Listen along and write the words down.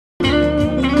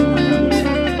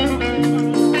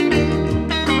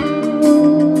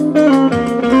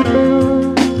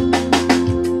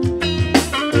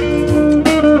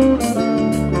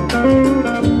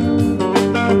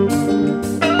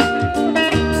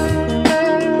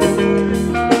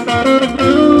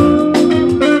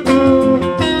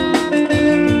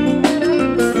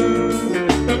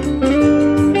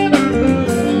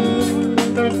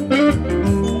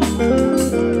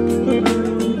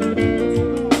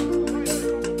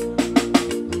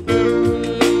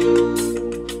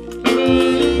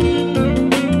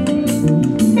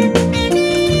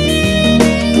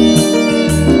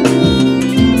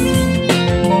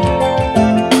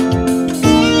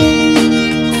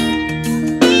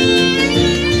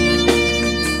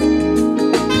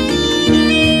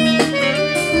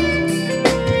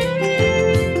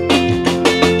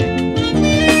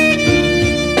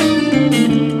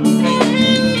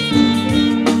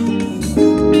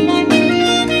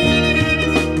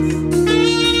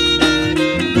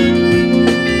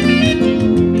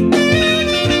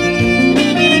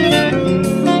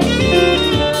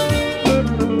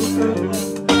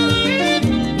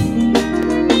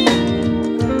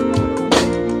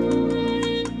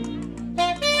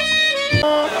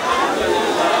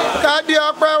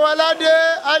ọpẹ́ wa ládé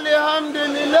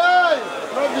alihamdulilayi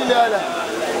rabbil alamin.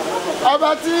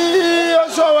 Ọba tí ó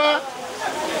ṣọ́ wa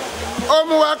ó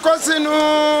mú wa kó sínú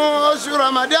oṣù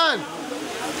Ramadan.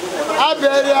 A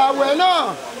bẹ̀rẹ̀ àwẹ̀ náà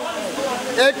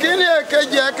èkíní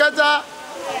èkejì ẹ̀kẹta.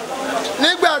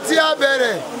 Nígbà tí a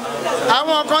bẹ̀rẹ̀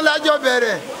àwọn kan lájọ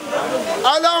bẹ̀rẹ̀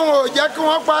Ọlọ́run ò jẹ́ kí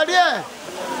wọ́n parí ẹ̀.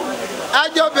 A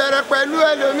jọ bẹ̀rẹ̀ pẹ̀lú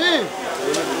ẹlòmíì.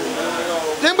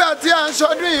 Nígbà tí à ń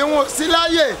ṣọdún yìí wọn sí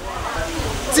láyè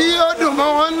tí ó dùn mọ́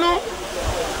wọn nú.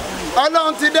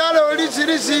 Ọlọ́run ti dára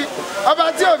oríṣiríṣi. Ọba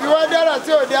tí ò fi wá dára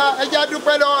tí ò dá ẹja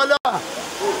dúpẹ́ lọ́wọ́ Ọlọ́run.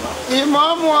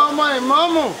 Ìmáàmù ọmọ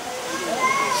ìmáàmù,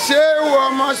 ṣéwù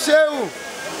ọmọ ṣéwù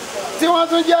tí wọ́n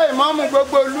tún jẹ́ ìmáàmù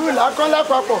gbogbo ìlú Ìlàkán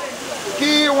lápapọ̀ kí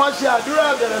wọ́n ṣe àdúrà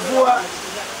bẹ̀rẹ̀ fún wa.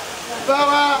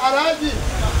 Bàbá Aláàjì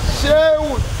Ṣéwù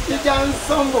ìjà ń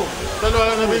sọ́mbò. Sallu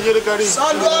ala nabiyil karim.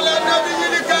 Sallu ala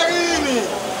nabiyil karim.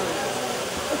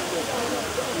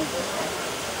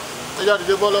 Ẹja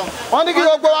dìde fọ́lọ́run. Wọ́n ní kí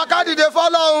gbogbo wa ká dìde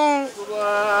fọ́lọ́run.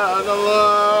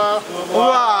 Subhanallah.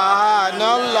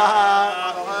 Subhanallah.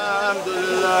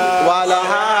 Alhamdulillah.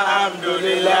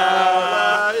 Walhamdulillah.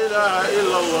 La ilaha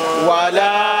illallah.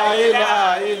 Wala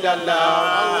ilaha illallah.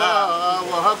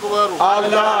 Allahu akbar.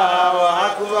 Allahu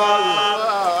akbar.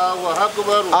 Allahu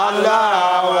akbar.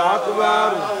 Allahu akbar.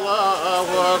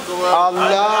 Allahu akbar.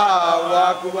 Allahu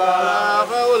akbar. La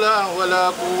hawla wala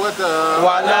quwwata.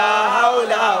 Wala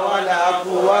hawla wala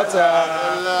quwwata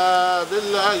illa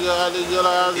billahi aliyyil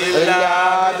azim. illa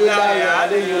billahi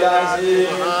aliyyil azim.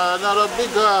 Subhana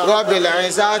rabbika. Rabbil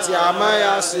izzati amma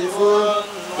yasifun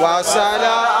wa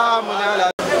salamun ala.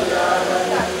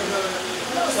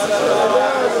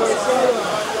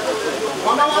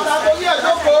 Ọmọ wọn ta kò yí ẹ̀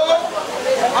jókòó.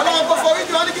 Ọlọ́run kò forí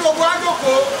jì wọ́n ní kí gbogbo wa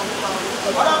jókòó.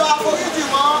 Ọlọ́run bá forí jì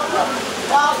wọ́n.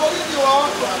 Bá forí jì wọ́n.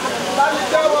 Láti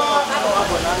jẹ́ wọn.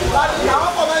 Láti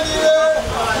àwọn kọ̀mọ́ ní ilé.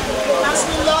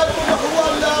 Bismillah huwa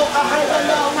Allahu ahad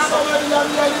Allahu samad lam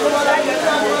yalid wa lam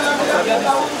yulad wa lam yakul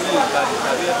lahu kufuwan ahad.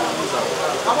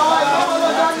 Àwọn ìyàwó ló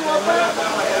dá ní wọn pé.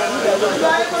 Ìgbà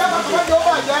yìí kọ́lá kan tó wọ́n jọ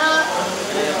bàjẹ́.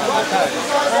 Wọ́n ti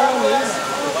sọ ọ́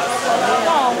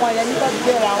àwọn ẹ̀yẹ nígbà tí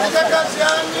bẹ̀rẹ̀ àwọn ọ̀sán. Ẹgbẹ́ kẹ́sì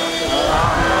á ní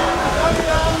kẹ́sì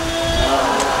á ní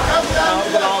kẹ́sì á ní.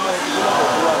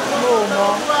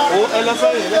 Ẹ lọ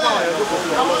sẹ́yìn lẹ́ka àwọn ẹ̀rọ tó kọ̀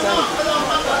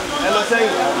ẹ lọ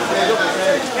sẹ́yìn ẹ lọ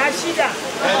sẹ́yìn. Rashida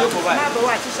má bọ̀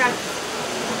wá sí Ṣáàkì.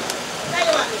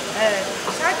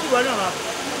 Ṣáàkì wọ́n náà wà.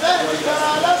 Lẹ́yìn ìgbàlá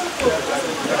lásìkò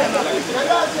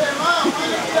ẹgbẹ́ àti ẹ̀mọ́ àwọn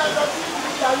ilé ìyá lọ sí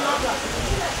ìyá yọ̀ọ̀gà.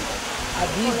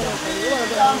 Àbí ìgbà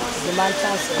the man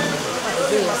chance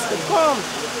ẹgbẹ́ yẹn sí. Come.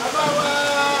 Àbáwá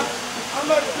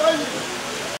ọmọ ìjọyìn.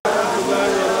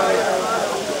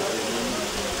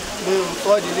 Mi ò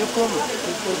fọ́ ìdílé kọ́ mọ̀.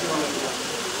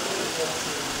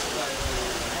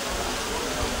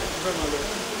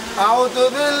 أعوذ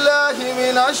بالله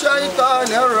من الشيطان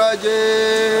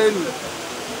الرجيم.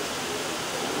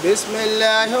 بسم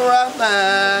الله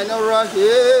الرحمن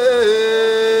الرحيم.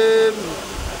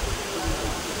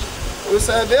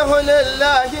 يسبح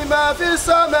لله ما في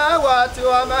السماوات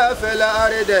وما في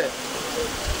الأرض.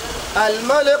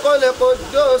 الملك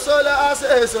القدوس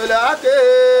العزيز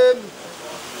الحكيم.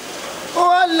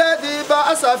 هو الذي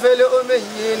بعث في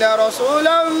الأميين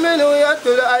رسولا منه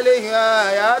يتلو عليه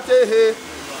آياته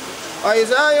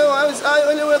وإذا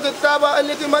يلقي الكتاب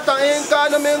الحكمة إن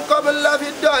كانوا من قبل في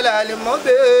الضلال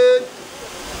مبين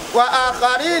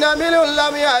وآخرين منهم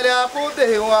لم يلحقوا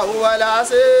به وهو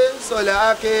العزيز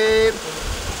الحكيم.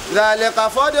 ذلك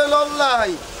فضل الله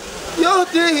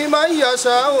يؤتيه من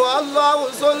يشاء والله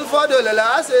ذو الفضل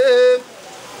العظيم.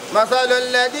 مثل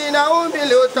الذين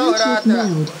حملوا التوراة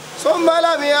ثم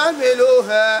لم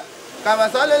يحملوها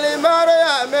كمثل الحمار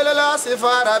يحمل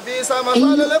الأسفار بئس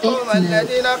مثل القوم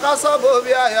الذين كذبوا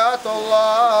بآيات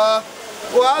الله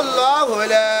والله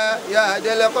لا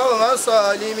يهدي القوم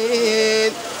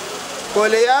الظالمين.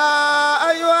 قل يا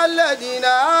أيها الذين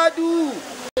هادوا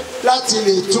láti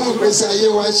lè tún ìgbésí ayé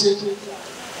wa ṣe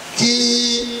kí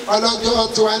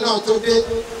ọlọ́jọ́ tiwa náà tó dé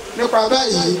nípa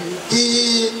báyìí kí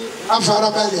a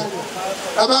farabalẹ̀.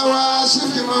 Bàbá wa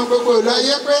Cheif Imam gbogbo ìlú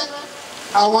Aiyepe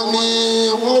àwọn ni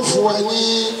wọ́n fún wa ní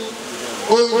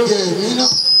oúnjẹ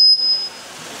mìíràn.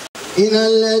 إن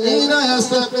الذين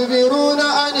يستكبرون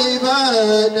عن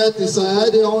عبادتي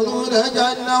سيدخلون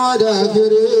جهنم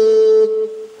داخرين.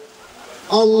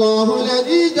 الله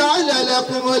الذي جعل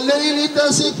لكم الليل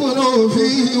تسكنوا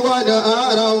فيه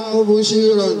ونهارا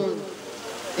مبشرا.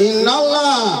 إن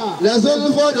الله لذو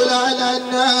الفضل على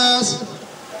الناس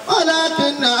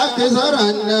ولكن أكثر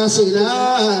الناس لا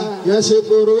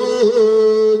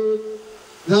يشكرون.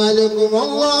 ذلكم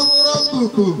الله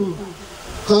ربكم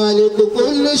خالق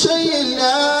كل شيء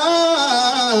لا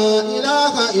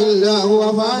إله إلا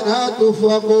هو فأنا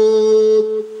تفقون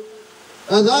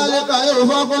كذلك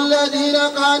يوفق الذين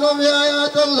كانوا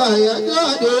بآيات الله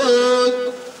يجحدون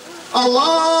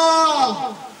الله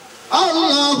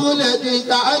الذي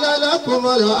جعل لكم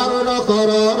الأرض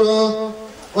قرارا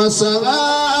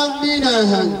والسماء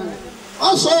بناء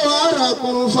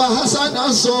وصوركم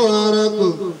فحسن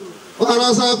صوركم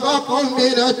ورزقكم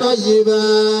من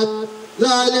الطيبات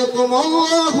ذلكم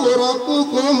الله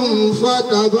ربكم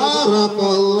فتبارك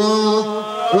الله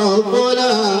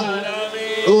ربنا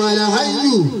هو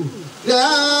الحي لا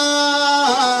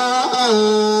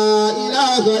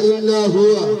إله إلا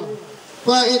هو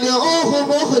فادعوه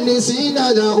مخلصين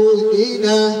له الدين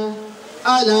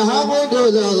الحمد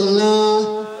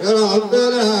لله رب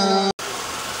العالمين.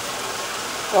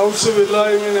 أعوذ بالله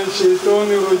من الشيطان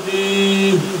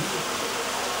الرجيم.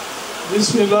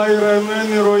 بسم الله الرحمن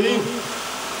الرحيم.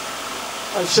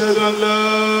 أشهد أن لا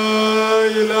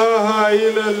إله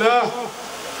إلا الله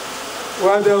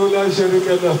وحده لا شريك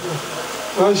له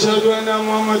وأشهد أن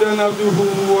محمدا عبده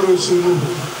ورسوله.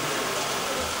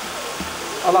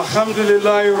 الحمد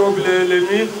لله رب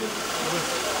العالمين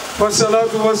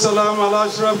والصلاة والسلام على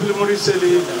أشرف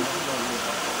المرسلين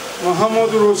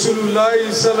محمد رسول الله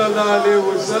صلى الله عليه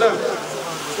وسلم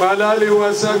وعلى آله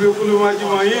وصحبه كلهم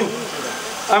أجمعين.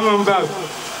 أما بعد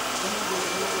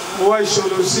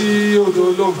وأشهد سي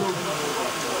أدولهم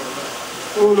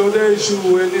olóde iṣu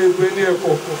ẹni ẹgbẹ́ ní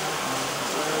ẹ̀kọ́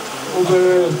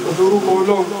ọbẹ̀rẹ̀ òdorúkọ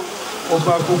ọlọ́run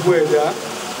ọba gbogbo ẹ̀dá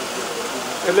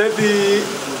ẹlẹ́bi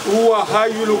wúwà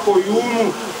háyúlùkọ yúmù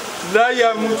láyà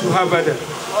mútu habada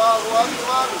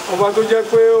ọba tó jẹ́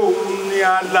pé òun ni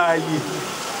alààyè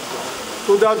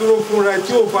tó dá dúró fúnra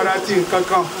tí ò farati nǹkan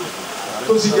kan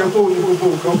tó sì jẹ́ pé òun ni gbogbo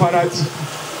nǹkan farati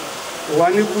wà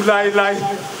ní kú láéláé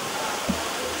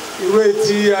irú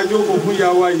etí ajókòó fún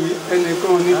yàwá yìí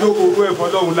ẹnìkan ní jókòó fún ẹ̀fọ́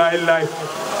lọ́hùn láéláé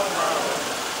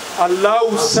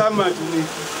Allahu Samad ni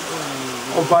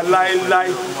ọba láéláé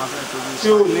tí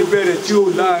ò ní bẹ̀rẹ̀ tí ò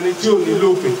láàrin tí ò ní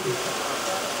lópin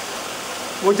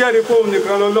mo jẹ́rìí pé òun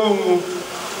nìkan lọ́lọ́hun o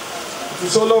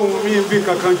ìtúsọ́ lọ́hun mí bí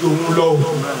kankan jù òun lọ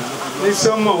ní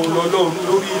sánmọ̀ òun lọ́lọ́hun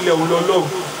lórí ilẹ̀ òun lọ́lọ́hun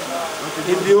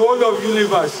in the whole of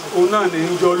universe òun náà ní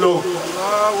ń jọ lọ́hun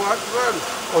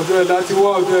ọ̀dọ̀ ẹ̀ láti wá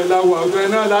ọ̀dọ̀ ẹ̀ láwà ọ̀dọ̀ ẹ̀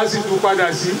náà láti tún padà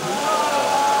sí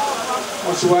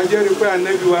mo sì wá jẹ́rìí pé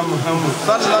ànábì wa Muhammad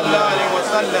sallallahu alaihi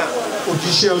wasallam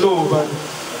òjíṣẹ́ Ọlọ́run bá ní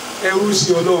ẹrú sí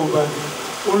Ọlọ́run bá ní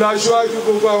òun la ṣíwájú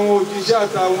gbogbo àwọn òjíṣẹ́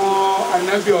àtàwọn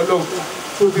ànábì Ọlọ́run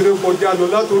tó fi ré kọjá lọ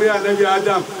látòrí ànábì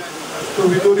Adam tó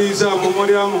fi lórí Isa ọmọ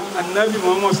Mọ́ríámù ànábì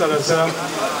Muhammad sàlàsà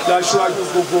la ṣíwájú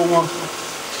gbogbo wọn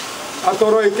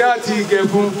àtọrọ ìkẹ́ àti ìgẹ̀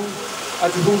fún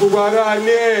àti fún gbogbo ará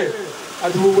alẹ́ ẹ̀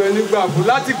àti gbogbo ẹni gbà fún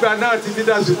láti gbà náà ti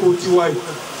dídá sípò tiwa yìí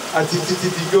àti títí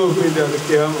dijọ́ ògbéǹdà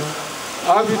lókè àwọn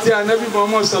àbí tí ànábì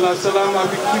Muhammad sàlàsàlà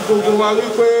àbí kí gbogbo wa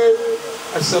wípé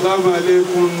assalamu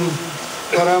alaikum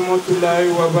warahmatullahi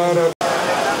wabarakatuh.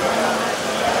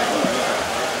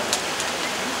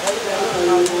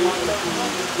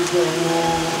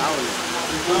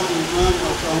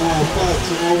 Àwọn àpá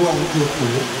tí wọ́n wà ní òkú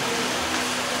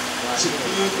ti kí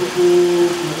gbogbo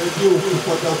mọ̀lẹ́bí òkú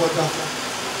pátápátá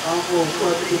àwọn òkú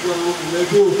àti gbogbo àwọn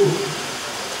mọ̀lẹ́bí òkú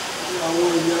àwọn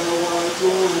ìyá wa tí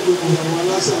wọ́n wà ní òkú àwọn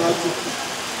alásàlátù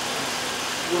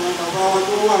àwọn bàbá wa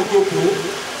tí wọ́n wà ní òkú ní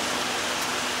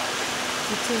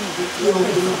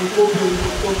ọkùnrin kóbìnrin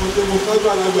ọmọdé mo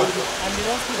kágbàlagbà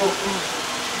àlàáfíà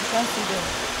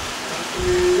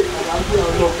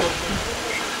ọlọ́pàá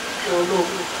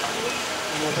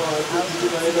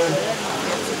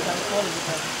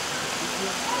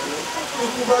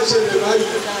ikú bá ṣẹlẹ̀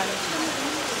báyìí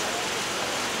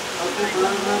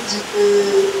akẹ́kọ̀ọ́ rántí pé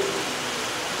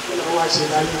ìlàwọ̀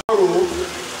àṣẹ̀dáyé ọ̀rọ̀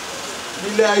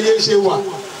nílé ayé ṣe wà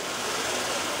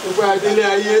gbogbo adélé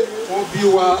ayé wọ́n bí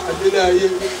wa adélé ayé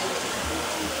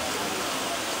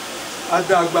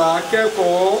àdàgbà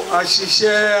akẹ́kọ̀ọ́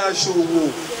aṣiṣẹ́ aṣòwò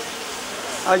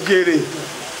ajèrè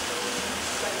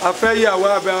afẹ́yàwó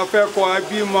abẹ afẹ́kọ̀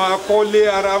abímọ akọ́lé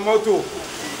ara mọ́tò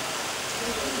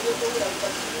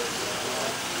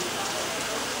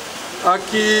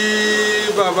akí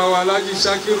bàbá wa Lájí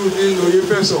Ṣákírù ní òye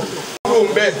fẹ̀sọ̀ kúrò ń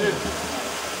bẹ̀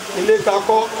ilé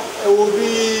kakọ́ ẹ wo bí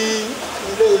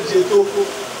ilé ìjẹ tó kú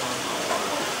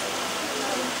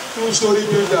two-story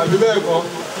building àbí bẹ́ẹ̀ kọ́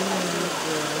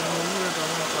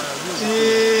tí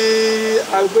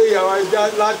agbéyàwó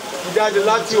jáde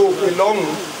láti òkè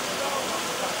lọ́hùn-ún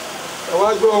wá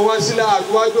gbé wọn wá sílẹ̀ àti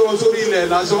wá gbé wọn sórí ilẹ̀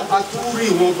lásán atúrì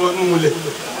wọn bọnú ilẹ̀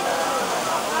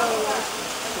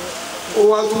ó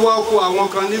wá tún wá kó àwọn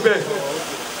kan níbẹ̀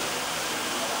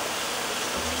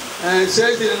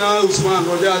Sayyidina Usman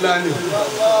radiyallahu anhu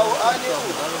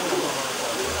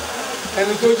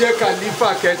ẹni tó jẹ́ kàlífà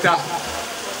kẹta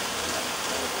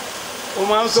ó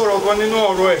máa ń sọ̀rọ̀ kan nínú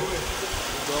ọ̀rọ̀ ẹ̀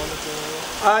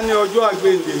á ní ọjọ́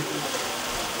àgbéǹde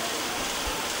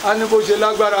á ní bó ṣe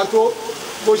lágbára tó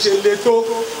bó ṣe le tó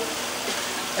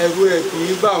ẹ̀rù ẹ̀ kì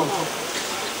í bà wọ́n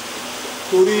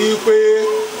torí pé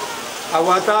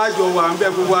àwa táàjọ wà ń bẹ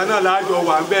gbogbo àná láàjọ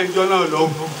wà ń bẹ ńjọ́ náà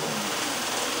lọ́wọ́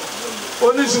ó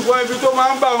ní ṣùgbọ́n ibi tó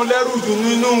máa ń bà wọ́n lẹ́rù jù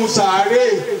nínú sàárè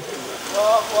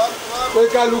pé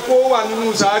kálukú wà nínú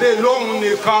sàárè lóhun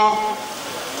nìkan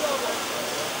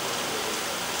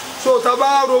so tá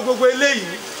bá ro gbogbo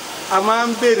eléyìí a máa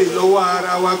ń béèrè lọ́wọ́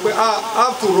ara wa pé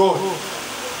after all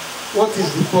what is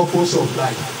the purpose of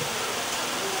life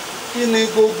kí ni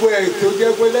gbogbo ẹ̀ tó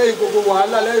jẹ́ pé lẹ́yìn gbogbo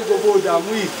wàhálà lẹ́yìn gbogbo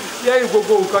ìdààmú yìí lẹ́yìn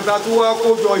gbogbo nǹkan tá a tún wá kó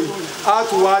jọ yìí á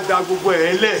tún wá da gbogbo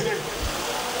ẹ̀ lẹ̀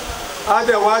á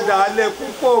dẹ̀ wá dà á lẹ̀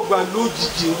púpọ̀ gbà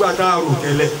lójijì nígbà tá a rò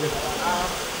tẹ́lẹ̀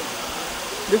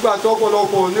nígbà tó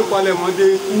ọ̀pọ̀lọpọ̀ nípalẹ̀mọ́dé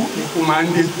ikú máa ń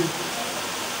dé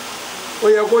ó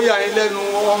yẹ kó yà yín lẹ́nu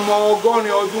ọmọ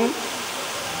 100 ọdún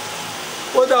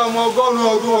kódà ọmọ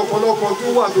 100 ọdún ọ̀pọ̀lọpọ̀ tó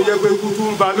wà tó yẹ pé ikú tún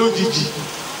ń ba lójijì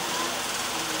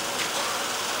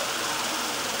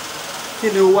kí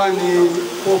ni wá ní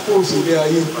purpose ilé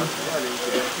ayé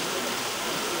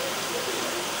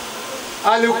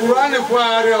Al-Qur'ani fún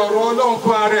ààrẹ ọ̀rọ̀ Ọlọ́run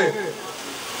fún ààrẹ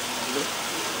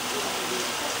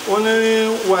ó ní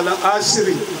wàlá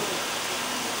àṣírí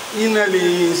innal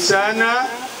insana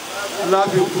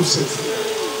láfi kùsẹ̀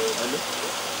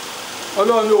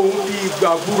Ọlọ́run ní òun fi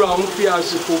ìgbà búra òun fi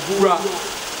àsìkò búra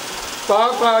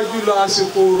pàápàá jùlọ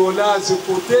àsìkò rọ̀lá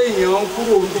àsìkò téèyàn ń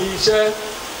kúrò ní iṣẹ́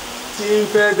tí ń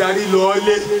fẹ́ darí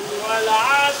lọ́ọ́lé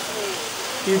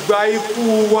ìgbà ikú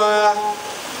wa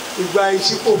ìgbà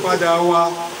ìṣípòpadà wa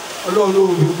Ọlọ́run ló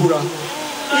fi búra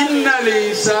innal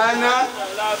insana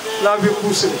láfi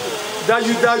kùsẹ̀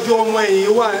dájúdájú ọmọ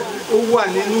ẹ̀yìn wà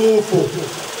nínú òfò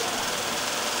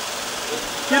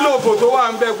kí lóòfò tó wà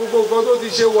ń bẹ gbogbo nǹkan tó ti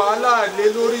ṣe wàhálà lé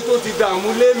lórí tó ti dààmú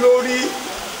lé lórí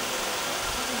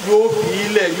yóò fi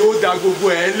ilẹ̀ yóò da gbogbo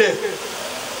ẹ̀ lẹ̀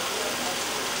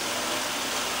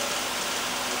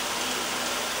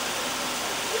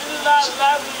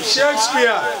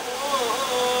Shakespeare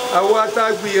àwa tá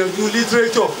a gbìyànjú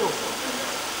literature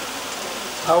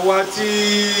àwa tí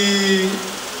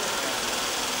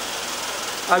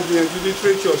a gbìyànjú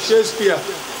literature Shakespeare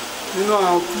nínú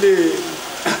àwọn play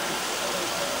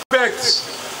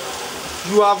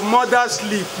you have mother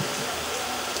sleep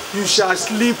you shall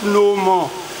sleep no more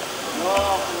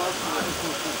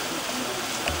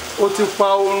ó ti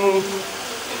pa oorun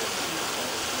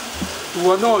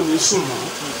ìwọ náà ní sùn mọ́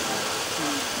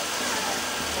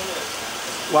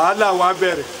wàhálà wa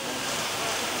bẹ̀rẹ̀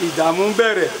ìdààmú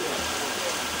bẹ̀rẹ̀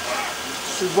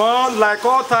ṣùgbọ́n like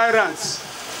all tyrants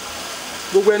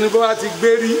gbogbo ẹni bó bá ti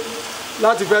gbérí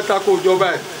láti fẹ́ tako ìjọba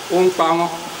ẹ̀ ó ń pa wọ́n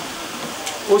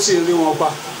ó sì ń rí wọn pa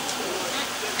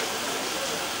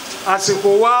àsìkò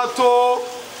wa tó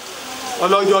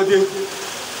ọlọ́jọ́ dé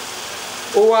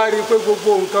ó wá rí i pé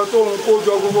gbogbo nǹkan tó ń kó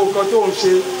jọ gbogbo nǹkan tó ń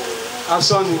ṣe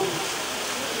asán ni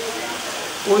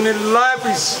ó ní life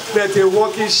is but a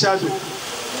walking shadow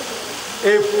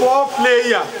a poor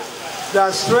player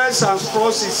that stress and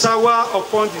stress is sour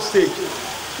upon the stage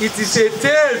it is a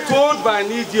tale told by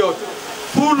an idiot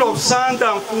full of sand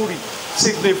and fury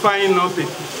signifying nothing.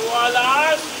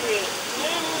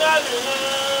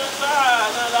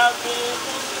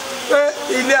 pé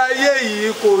ilé ayé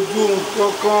yìí kò ju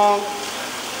nǹkan kan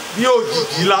bí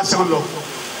òjìji lásán lọ.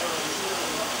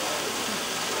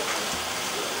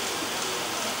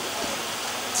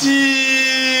 tí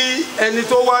ẹni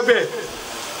tó wá bẹ̀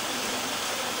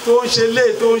tó ń ṣe lé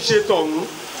tó ń ṣe tọ̀hún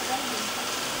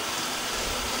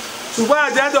ṣùgbọ́n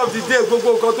at the end of the day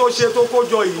gbogbo nǹkan tó ṣe tó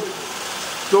kójọ yìí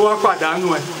tó wá pàdánù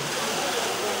ẹ̀.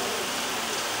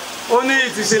 ó ní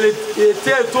ìtìsílẹ̀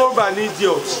tale told by an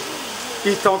idiot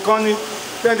ìtàn kan ní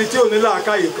fẹ́ni tí ò ní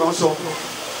làákàyè kan sọ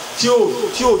tí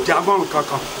ò jámọ́ nǹkan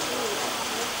kan.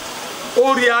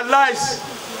 ó realize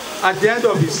at the end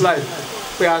of his life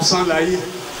pé asán láyé.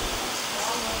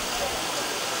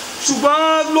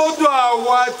 ṣùgbọ́n lọ́dọ̀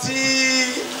àwa tí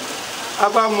a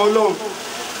bá mọ Ọlọ́run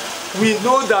we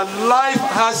know that life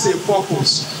has a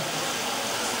purpose.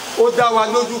 ó dá wa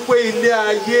lójú pé ilé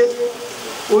ayé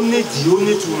ó nídìí ó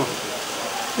nítumọ̀.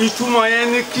 ìtumọ̀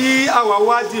yẹn ni kí àwa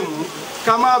wádìí mú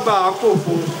ká má bàa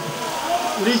kòfo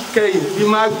ní kẹyìn bí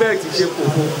Macbeth ṣe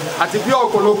kòfo àti bí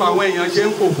ọ̀pọ̀lọpọ̀ àwọn èèyàn ṣe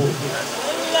ń kòfo.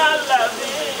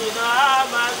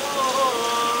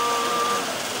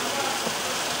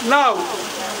 now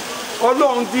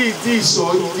Ọlọ́run dìídì sọ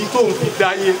ìdí tó ń fi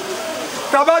dáyé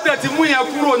tabadẹ ti mú yẹn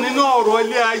kúrò nínú ọ̀rọ̀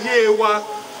ilé ayé wa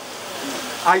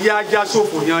ayé ajá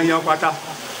ṣòfò yanyan pátá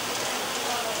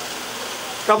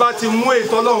taba ti mú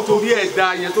ètò Ọlọ́run torí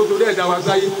ẹ̀dá yẹn tó torí ẹ̀dá wa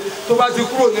sáyé tó bá ti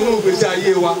kúrò nínú ìgbésí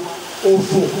ayé wa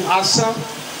òfò asán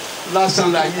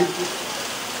lásán láyé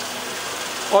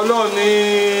Ọlọ́run ní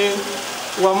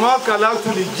wa ma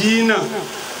khalaqtul jinna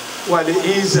wal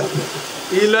insa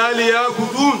illa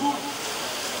liya'budun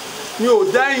mi ò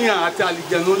dá èèyàn àti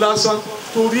àlìjẹ̀nú lásán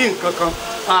torí nǹkan kan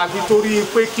àbí torí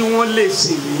pé kí wọ́n lè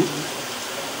sìn mí.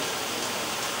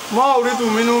 Ma uridu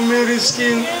minhum min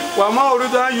rizqin wa ma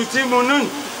uridu an yutimunun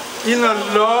inna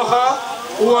Allaha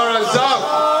huwa razzaq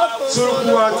zul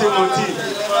quwwati matin.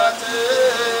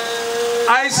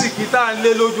 àìsìkí tá à ń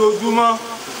lé lójoojúmọ́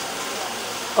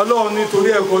Ọlọ́run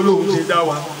nítorí ẹ̀kọ́ lòun ṣe dá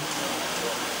wa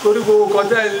torí gbogbo kan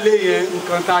tẹ́ ń lé yẹn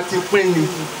nǹkan tá a ti pín ni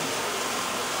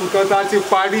nǹkan tá a ti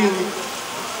parí ni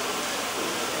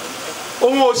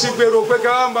òun ò sì gbèrò pé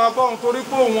ká máa bọ́ òun torí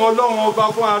pé òun Ọlọ́run ọba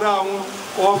fún ara òun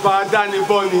ọba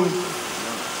adánibọ́ ni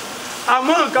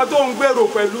àmọ́ nǹkan tó ń gbèrò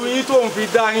pẹ̀lú yín tó ń fi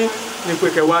dá yín ni pé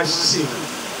kẹ́ wá sìn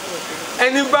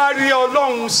ẹni bá rí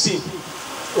Ọlọ́run sìn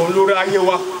òun ló rí ayé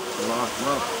wa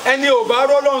ẹni ò bá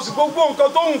rí Ọlọ́run sìn gbogbo nǹkan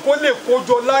tó ń kó lè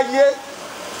kójọ láyé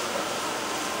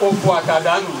òfò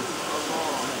àtàdánù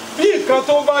bí nǹkan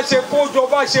tó bá ṣe kójọ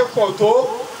bá ṣe pọ̀ tó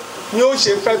ni ó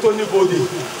ṣe fẹ́ tó níbodè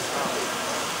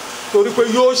torí pé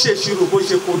yóò ṣèṣirò bó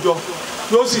ṣe kójọ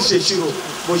yóò sì ṣèṣirò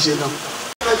bó ṣe náà.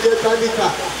 ká jẹ́ tálíkà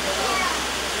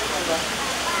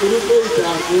torí pé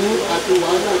ìdààmú àti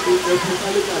wàhálà tó jẹ́ fún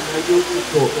tálíkà láyé ó ti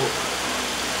pọ̀.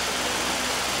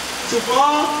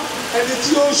 ṣùgbọ́n ẹni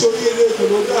tí ó ṣorí eré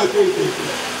ìdùnnú dàgbé ìdè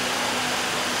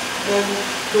ẹni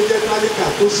tó jẹ́ tálíkà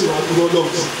tó sì wà dúró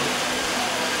lọ́wọ́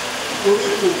torí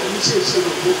kò kì í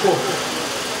ṣèṣirò tó pọ̀.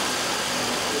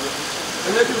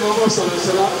 ẹlẹ́bí mọ́mọ́ sọ̀rọ̀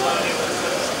sọ́lá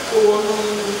ó wọnú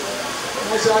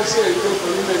mọ́ṣáláṣí ẹ̀jọ́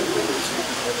kan ní Nàìjíríà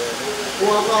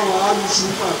wọ́n bá wọn alùsù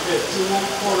pàfẹ́ tí wọ́n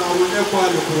kọ́ra wọn lẹ́kọ̀ọ́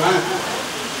àlùkùrán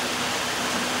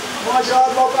wọ́n ṣe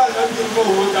lọ́gbà lẹ́bí mọ́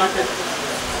wọn dákẹ́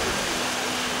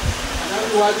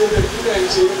àdáni wa dé bẹ̀ kílẹ̀ ń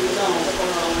ṣe ní àwọn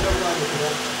kọ́ra wọn lẹ́kọ̀ọ́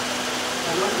àlùkùrán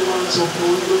àdáni wa ń sọ fún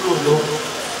onígbóná lọ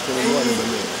ẹ̀yìn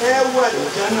ẹ̀wà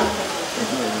ìjánà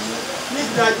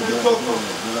nígbàjú tọ́kàn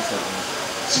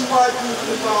síwájú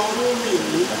nípa olómi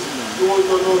ìlú tí wọ́n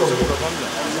jọ lọ́rọ̀.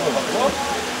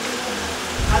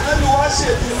 Ànábì wá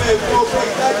ṣètìmọ̀ ẹ̀kọ́ ọ̀fẹ́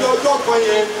ìdájọ́ ọjọ́ kan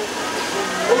yẹn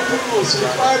ó túmọ̀ sí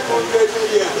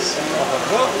 500 years.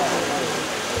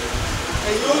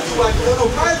 Ẹ̀yin ó ti wà nínú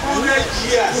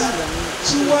 500 years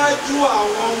síwájú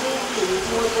àwọn múmìnì tí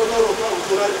wọ́n jọ lọ́rọ̀ fún àwọn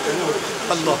tó rájì tẹ̀lé ọ̀rọ̀.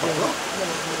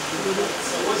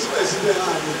 Wọ́n síbẹ̀síbẹ̀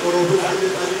ààrùn kọ̀rọ̀ ọdún láyé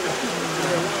tálíkà.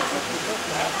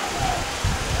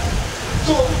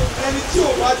 So ẹni tí ò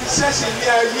bá ti ṣẹ̀ṣẹ̀ ní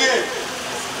ayé ẹ̀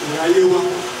ìráyé wa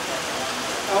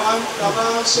tàbá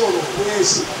ń sọ̀rọ̀ fún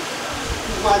ẹ̀sìn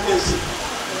nípa ẹ̀sìn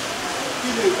kí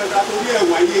ni nǹkan ta torí ẹ̀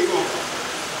wáyé gan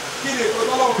kí ni nǹkan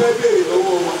tó lọ́wọ́ fẹ́ béèrè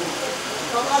lọ́wọ́ wọn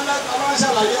tàbá ń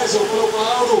ṣàlàyé ẹ̀sìn ọ̀pọ̀lọpọ̀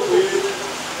á rò pé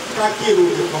kákìrò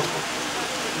nìkan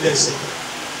lẹ̀sìn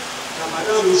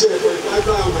Ramadan ló ṣe ẹ̀fọ́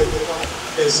ìgbàgbọ́ àwẹ̀ nìkan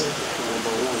lẹ̀sìn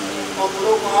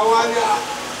ọ̀pọ̀lọpọ̀ àwa ní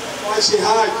wọ́n ṣe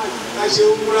hajj ká ṣe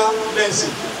umra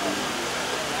lẹ́sìn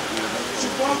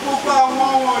ṣùgbọ́n gbogbo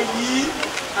àwọn wọ̀nyí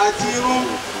àti irun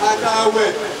àtàwẹ̀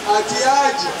àti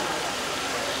hajj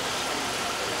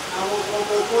àwọn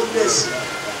ọmọ tó lẹ́sìn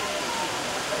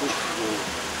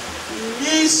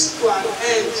means to an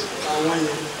end àwọn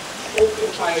yẹn ó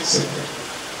kópa ẹ̀sìn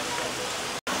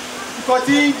nǹkan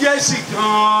tí ń jẹ́ sí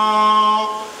gan-an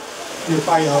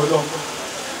ìpayà Ọlọ́run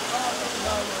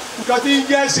nǹkan tí ń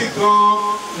jẹ́ sí gan-an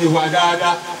ìwà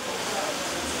dáadáa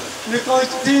nǹkan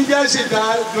tí ń jẹ́ sí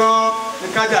gan-an ní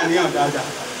ká dàníyàn dáadáa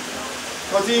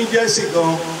nǹkan tí ń jẹ́ sí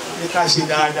gan-an ní ká ṣe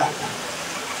dáadáa.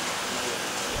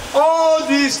 All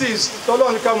these things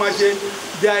tọ́lọ́run ká máa ṣe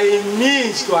they are a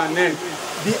means to an end.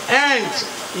 The end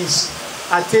is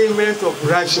attainment of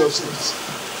righteousness.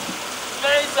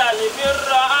 ليس البر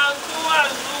أن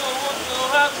تولوا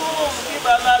وجوهكم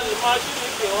قبل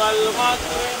المشرق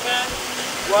والمغرب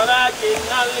ولكن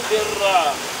البر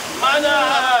من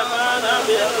آمن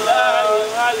بالله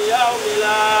واليوم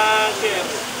الآخر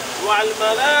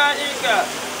والملائكة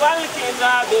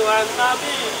والكتاب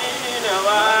والنبيين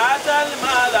وآتى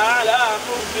المال على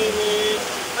حبه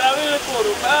ذوي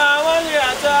القربى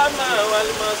واليتامى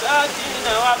والمساكين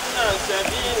وابن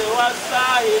السبيل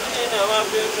والسائلين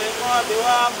وفي الرقاب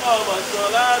وأقام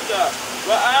الصلاة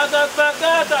وآتى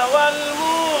الزكاة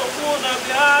والموفون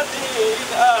بعهده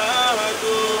إذا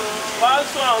عاهدوا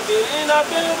والصابرين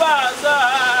في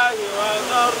البأساء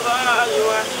والضراء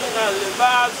وحين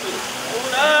البأس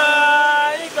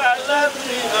أولئك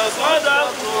الذين صدقوا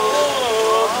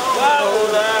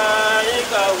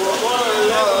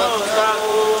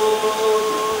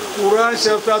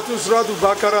Quran chapter 2 Surah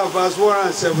Al-Baqarah verse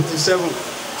 177.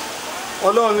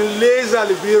 Ọlọ́run ní laser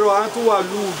libero antu wa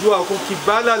luju akun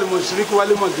kibala al mushrik wal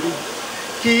maghrib.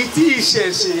 Kì í tí ì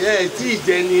ṣẹ̀ṣẹ̀ ẹ̀ tí ì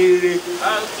jẹni ire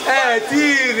ẹ̀ tí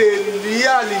ì rè ní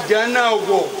àlìjáná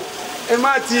wọ̀ ẹ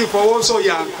má ti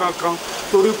fọwọ́sọ̀yà kankan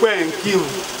torí pé ẹ̀ ń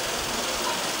kírun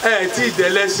ẹ̀ tí ì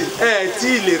dẹ́lẹ́sìn ẹ̀ tí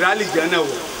ì lè rálìjáná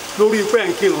wọ̀ lórí pé ẹ̀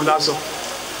ń kírun lásán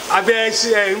abẹ́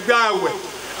ẹ̀ ń gbààwẹ̀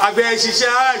abẹ́ ẹ̀ ṣiṣẹ́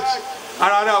hajj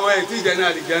ara wa ẹ̀ tí ì jẹni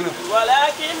àlìjáná.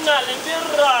 walakinnal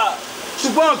birra.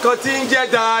 Ṣùgbọ́n nǹkan tí ń jẹ́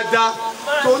dáadáa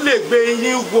tó lè gbé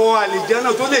yín wọ àlìjáná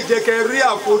tó lè jẹ́ kẹ́ rí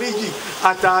àforíjì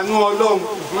àtàánú Ọlọ́run.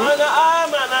 man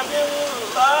amana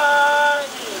billahi.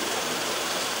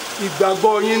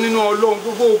 Ìgbàgbọ́ yín nínú Ọlọ́run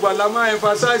gbogbo ìgbà la máa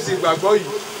emphasize ìgbàgbọ́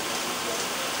yìí.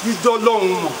 Dídọ́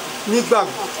Ọlọ́run mọ̀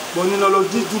nígbàgbọ́ nínú Ọlọ́run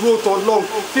dídúró tọ Ọlọ́run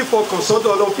fífọkàn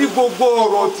sọ́dọ̀ Ọlọ́run fí gbogbo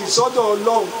ọ̀rọ̀ tì sọ́dọ̀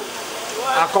Ọlọ́run.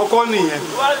 Àkọ́kọ́ nìyẹn.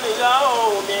 wal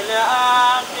yawmil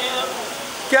akhir.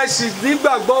 Kẹ́sì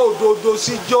nígbàgbọ́ òdodo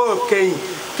síjọ́ kẹyìn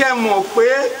kẹ́ mọ̀ pé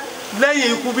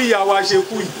lẹ́yìn ikú bí ìyàwó ṣe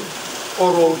kú yìí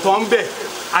ọ̀rọ̀ òtọ́ ń bẹ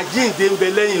àjíǹde ń bẹ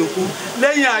lẹ́yìn ikú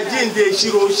lẹ́yìn àjíǹde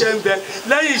ìṣirò iṣẹ́ ń bẹ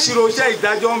lẹ́yìn ìṣirò iṣẹ́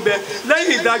ìdájọ́ ń bẹ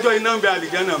lẹ́yìn ìdájọ́ iná ń bẹ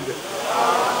àlìjánnà ń bẹ.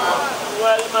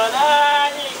 wal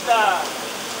malaika.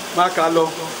 Má kà lọ.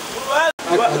 wa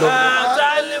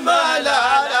atal mala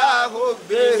ala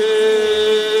hubbihi.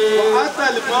 Wa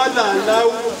atal mala ala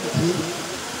hubbihi.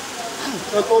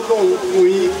 Tọ́lọ́run fún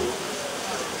yín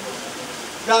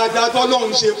dáadáa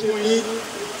tọ́lọ́run ṣe fún yín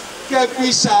kẹ́ fi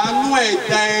ṣàánú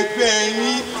ẹ̀dá ẹgbẹ́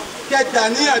yín kẹ́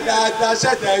dàníyàn dáadáa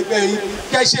ṣẹ̀dá ẹgbẹ́ yín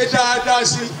kẹ́ ṣe dáadáa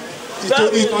sí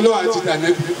títorí ìtọ́lọ́ àti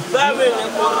ìdànẹ́bí. Famil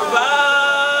qurba.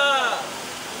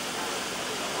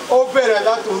 Ó bẹ̀rẹ̀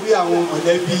látòrí àwọn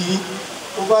mọ̀lẹ́bí yín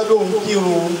tó bá lóun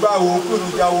kírun òun gbàwó kúrò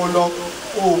jáwó lọ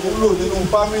òun wúlò nínú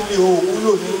fámìlì òun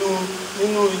wúlò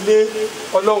nínú ilé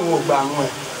Ọlọ́run ò gbà àwọn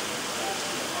ẹ̀.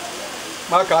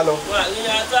 Má kà lọ.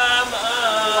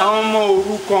 Àwọn ọmọ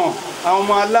òrukàn àwọn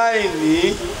ọmọ aláìní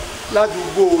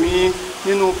ládùúgbò yín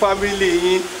nínú fámìlì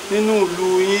yín nínú ìlú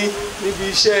yín níbi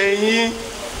iṣẹ́ yín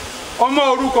ọmọ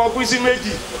òrukàn pín sí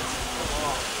méjì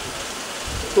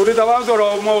torí tá a bá ń sọ̀rọ̀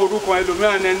ọmọ òrukàn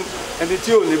ẹlòmíràn ẹni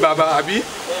tí ò ní bàbá àbí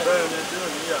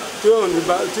tí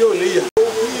ò ní ìyá.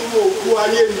 Nínú òkú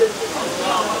ayé mi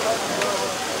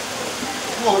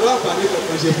wọn ọ̀rọ̀ àǹfààní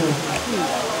kankan ṣe fún un.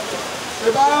 Ẹ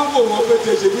bá ń wò wọ́n pé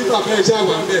tèṣe bí bàbá ẹ̀ ṣáà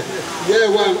wà ń bẹ̀ ìyá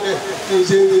ẹ̀ wà ń bẹ̀ kí n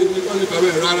ṣe nìkan ní bàbá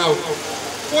ẹ̀ rárá o.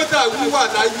 Kódà wíwà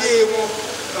láyé wọn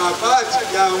bàbá àti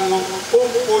ìyá wọn ó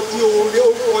ń kọjú oore ó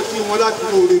ń kọjú wọn láti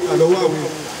ní oore kà lọ́wọ́ àwọn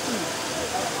èèyàn.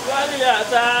 wal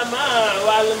yatama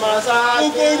wal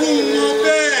masakin. Gbogbo orú wọn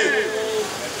bẹ́ẹ̀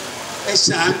ẹ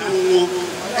ṣàánú wọn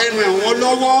ẹ ràn wọ́n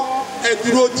lọ́wọ́ ẹ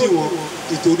dúró tì wọ́n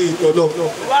nítorí ìtọ́lọ́.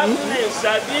 wabni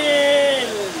sabil.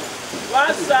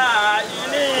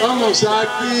 والسائلين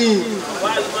والمساكين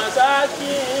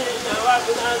والمساكين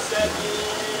وابن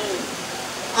السبيل.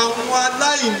 Àwọn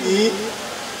aláìní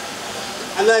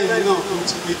náà kò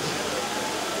ti méjì.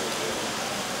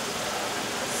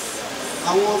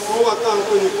 Àwọn ọkọ̀ wà tá à ń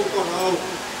pè ní kókòrò àwọn.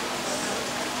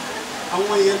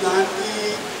 Àwọn yẹn là ń ní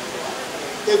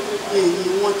egungun èyí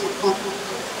wọ́n ti pọ́n.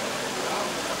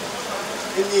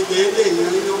 Ẹni ilẹ̀ ilé yẹn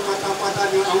ní pátápátá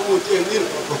ni àwọn òjì ẹ̀ ní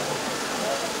ìrọ̀kọ̀.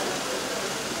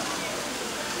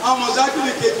 Àwọn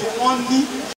mọ̀sákìlì kejì wọ́n ní.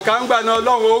 Kàńgbà náà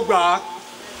Ọlọ́run ó gbà á.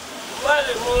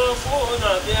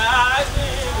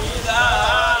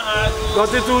 Lọ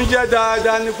títún jẹ́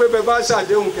dáadáa ni pé bẹ́ẹ̀ bá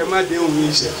ṣàdéhùn kẹ́ má déhùn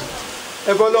yín ṣẹ.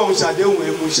 Ẹ bọ́ lọ́hùn ṣàdéhùn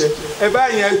ẹ̀ mú ṣẹ. Ẹ bá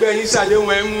ìyẹn ẹgbẹ́ yín ṣàdéhùn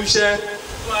ẹ̀ mú ṣẹ.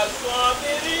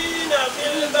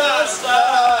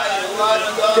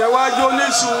 Kẹwàájú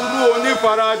onísùúrù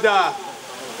onífaradà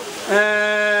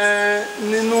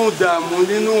nínú ìdààmú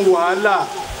nínú wàhálà.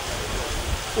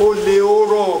 Ó lè ó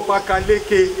rọ̀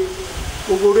pákàlékè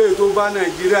gbogbo rẹ̀ tó bá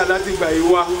Nàìjíríà láti gbà yí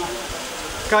wá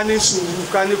ká ní sùúrù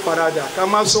ká ní faradà ká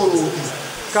má sọ̀rọ̀ òdì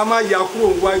ká má yà kúrò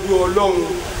níwájú Ọlọ́run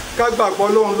ká gbà pé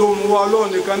Ọlọ́run ló mú wa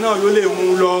Ọlọ́run nìkan náà ló lè mú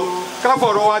un lọ ká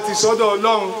fọ̀rọ̀ wa ti sọ́dọ̀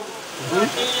Ọlọ́run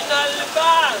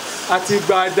àti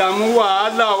gbà àdàmú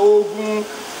wàhálà ogun.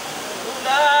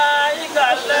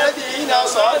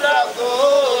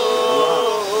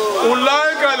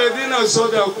 Ulaika alladhina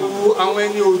sadaqu àwọn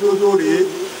ẹni òdodo rèé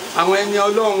àwọn ẹni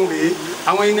Ọlọ́run rèé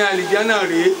àwọn ẹni àlìjánnà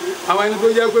rèé àwọn ẹni tó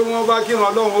jẹ́ pé wọ́n bá kírun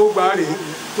Ọlọ́run ó gbà rèé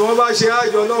tí wọ́n bá ṣe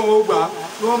àjọ Ọlọ́run ó gbà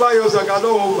tí wọ́n bá yọ sàkà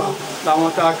Ọlọ́run ó gbà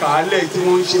làwọn ta kàálẹ̀ tí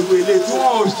wọ́n ń ṣe wọlé tí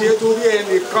wọ́n ò ṣe torí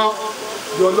ẹnìkan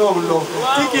jọ Ọlọ́run lọ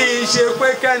tí kì í ṣe pé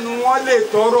kẹ́nu wọn lè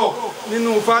tọrọ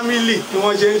nínú fámìlì tí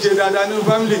wọ́n ṣe ń ṣe dáadáa nínú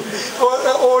fámìlì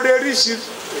oore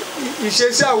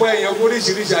ìṣesí àwọn èèyàn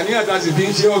oríṣiríṣi àníyàn tá a sì fi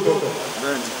ń ṣe ọ̀tọ̀ọ̀tọ̀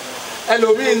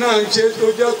ẹlòmíín náà ń ṣe tó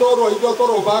jẹ́ tọrọ ìjọ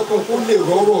tọrọ bá kún kó lè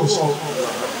rọrọ sọ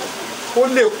kó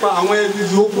lè pa àwọn ẹni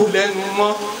yòókù lẹ́nu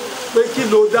mọ́ pé kí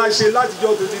ló dá ṣe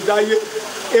látijọ́ tó ti dáyé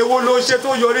èwo ló ṣe tó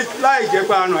yọrí láì jẹ́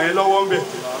pé a ràn ẹ́ lọ́wọ́ ń bẹ̀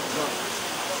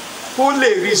kó lè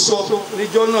rí sọ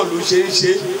níjọ́ náà ló ṣe ń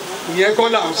ṣe ìyẹn kọ́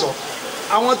là ń sọ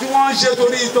àwọn tí wọ́n ń ṣe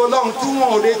torí ìtọ́lọ́run tí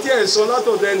wọ́n ò retí ẹ̀san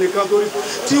látọ̀dọ̀ ẹnìkan torí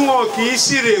tí wọ́n kì í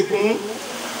ṣìrègùn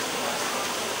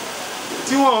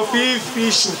tí wọ́n fi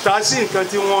ṣùtá sí nǹkan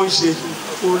tí wọ́n ń ṣe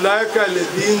ọ̀làẹ́kà lè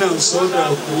dínà sọ́dà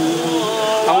kú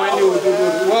àwọn ẹni òdodo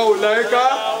wá ọ̀làẹ́kà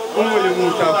ń lè mú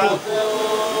tàkù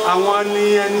àwọn ni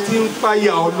ẹni tí ń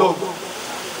páyà Ọlọ́run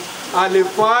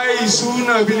àlèfà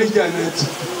ìṣúná bílíjà náà ti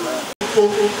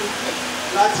kókó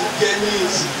láti jẹ́ ní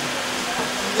ìsìn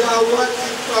ìyá wa ti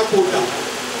papòdà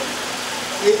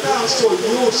èyí tá à ń sọ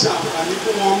yóò ṣàǹfààní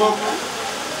fún wọn mọ́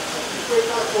pé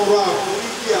ká tọrọ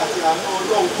àforíjì àti àná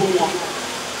Ọlọ́run fún wọn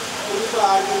onígbà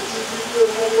àrètí wípé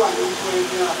wọ́n wà nínú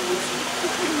ẹni àforíjì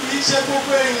kì í ṣe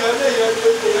gbogbo èèyàn lè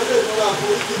tọrọ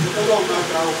àforíjì fún Ọlọ́run máa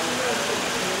gbà ó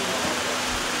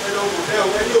ẹnu ọmọ ẹ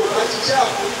ọ̀rẹ́ ní òbá ṣiṣẹ́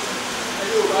àforíjì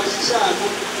ẹni òbá ṣiṣẹ́ àánú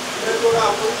ẹ tọrọ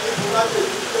àforíjì fún láti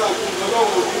ìdíje àkókò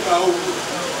Ọlọ́run nígbà ó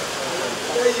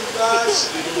lẹ́yìn bá ṣì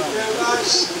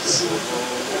sí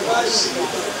ẹ bá ṣì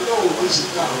Ọlọ́run ló ṣì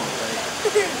gbà ó.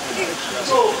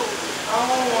 So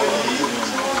àwọn wọ̀nyí tí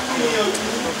wọ́n gbìyànjú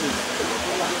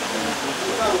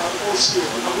nígbà wà kó ṣe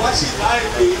àwa sì láì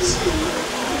pè é sí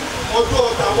ọdún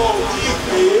ọ̀tàwọ̀ ò tí ì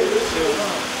pè é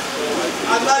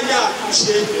aláyà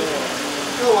àtúnṣe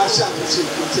yóò wá ṣàtúnṣe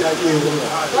ìgbésí ayé wọn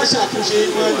ká ṣàtúnṣe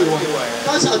ìmọ̀lẹ̀ wọn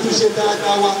ká ṣàtúnṣe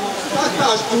dáadáa wa ká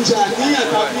ṣàtúnṣe àníyàn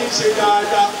tàbí ṣe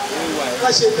dáadáa ká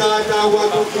ṣe dáadáa wa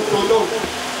lójú kan náà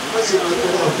ká sì máa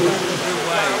tọrọ àforíjì.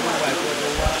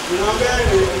 ìran bẹ́ẹ̀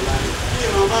ni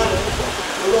ìran márùn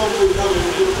Ọlọ́run kò dáhùn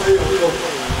ní ló fẹ́ yọ̀ ọ́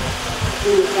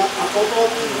yorùbá àkọ́kọ́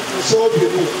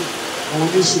ìṣọ́ọ̀bìnrin àwọn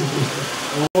oníṣòwò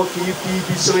àwọn kì í fi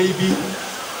ibi san ibi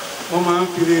wọ́n máa ń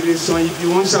fi rere san ibi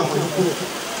wọ́n ń ṣàmójúkú.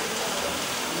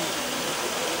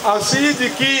 àṣírí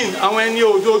kín àwọn ẹni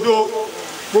òdodo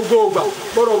gbogbo ògbà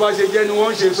gbọ́dọ̀ bá ṣe jẹ́ ni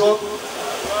wọ́n ṣe sọ.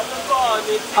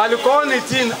 alikọ́ọ̀nì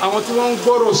tín àwọn tí wọ́n ń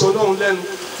gbọ́rọ̀ sọ́lọ́run lẹ́nu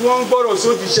tí wọ́n ń gbọ́rọ̀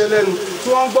sódìṣẹ́ lẹ́nu tí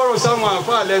wọ́n ń gbọ́rọ̀ sáwọn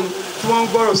àfáà lẹ́nu tí wọ́n ń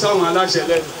gbọ́rọ̀ sáwọn aláṣẹ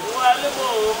lẹ́nu.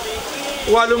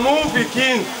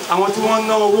 wàlúmọ́ọ̀fìkín àwọn tí wọ́n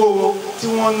ná owó wọn tí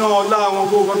wọ́n ná ọlá wọn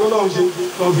gbogbo tọ́lọ́run ṣe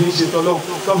tó fi ń ṣe tọ́lọ́run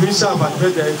tó fi ń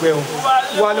ṣàbàtẹ́tẹ̀ ẹgbẹ́ wọn.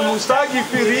 wàlúmùstáàgì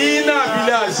fìrínà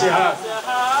bílẹ̀ àṣehà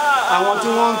àwọn tí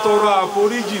wọ́n ń tọrọ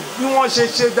àforíjì bí wọ́n ṣe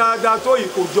ṣe dáadáa tó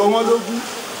ìkòjọ wọn lójú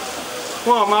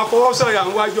wọn máa fọwọ́ sọ̀yà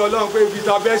níwájú Ọlọ́run pé ibi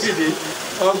ta bẹ́ sì dé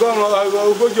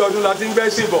ogójì ọdún la ti ń bẹ́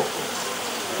sì bọ̀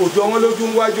kò jọ wọn lójú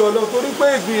níwájú Ọlọ́run torí pé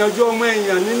ìgbìyànjú ọmọ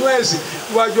èèyàn nínú ẹ̀sìn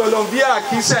níwájú Ọlọ́run bí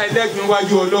àkísà ẹlẹ́gbìn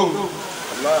níwájú Ọlọ́run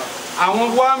àwọn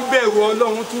wá ń bẹ̀rù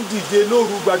Ọlọ́run tún dìde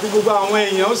lóru gbà tí gbogbo àwọn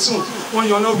èèyàn sùn wọ́n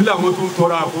yan náà bí làwọn tó ń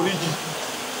tọrọ àforíjì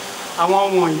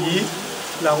àwọn wọ̀nyí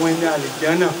làwọn ẹni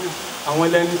àlìjánà àwọn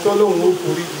ẹlẹ́ni tọ́lọ́run ó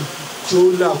foríjì tí ó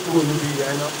là kúrò níbi ìyà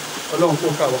iná Ọlọ́run kó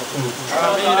kà wá fún un.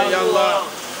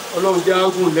 Ọlọ́run jẹ́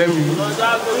ágùn lẹ́mìí.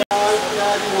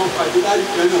 wọ́n pàdé láti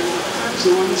kẹ́nà ṣé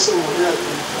wọ́n ní sọ̀rọ̀ ní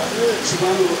àgbẹ̀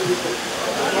ṣùgbọ́n wọ́n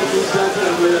fi jáde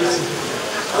àwọn ẹ̀sìn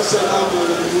assalamu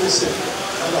alaikum.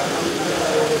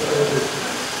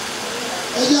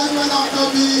 ẹ jẹ́ agbẹ́nà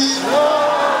tóbi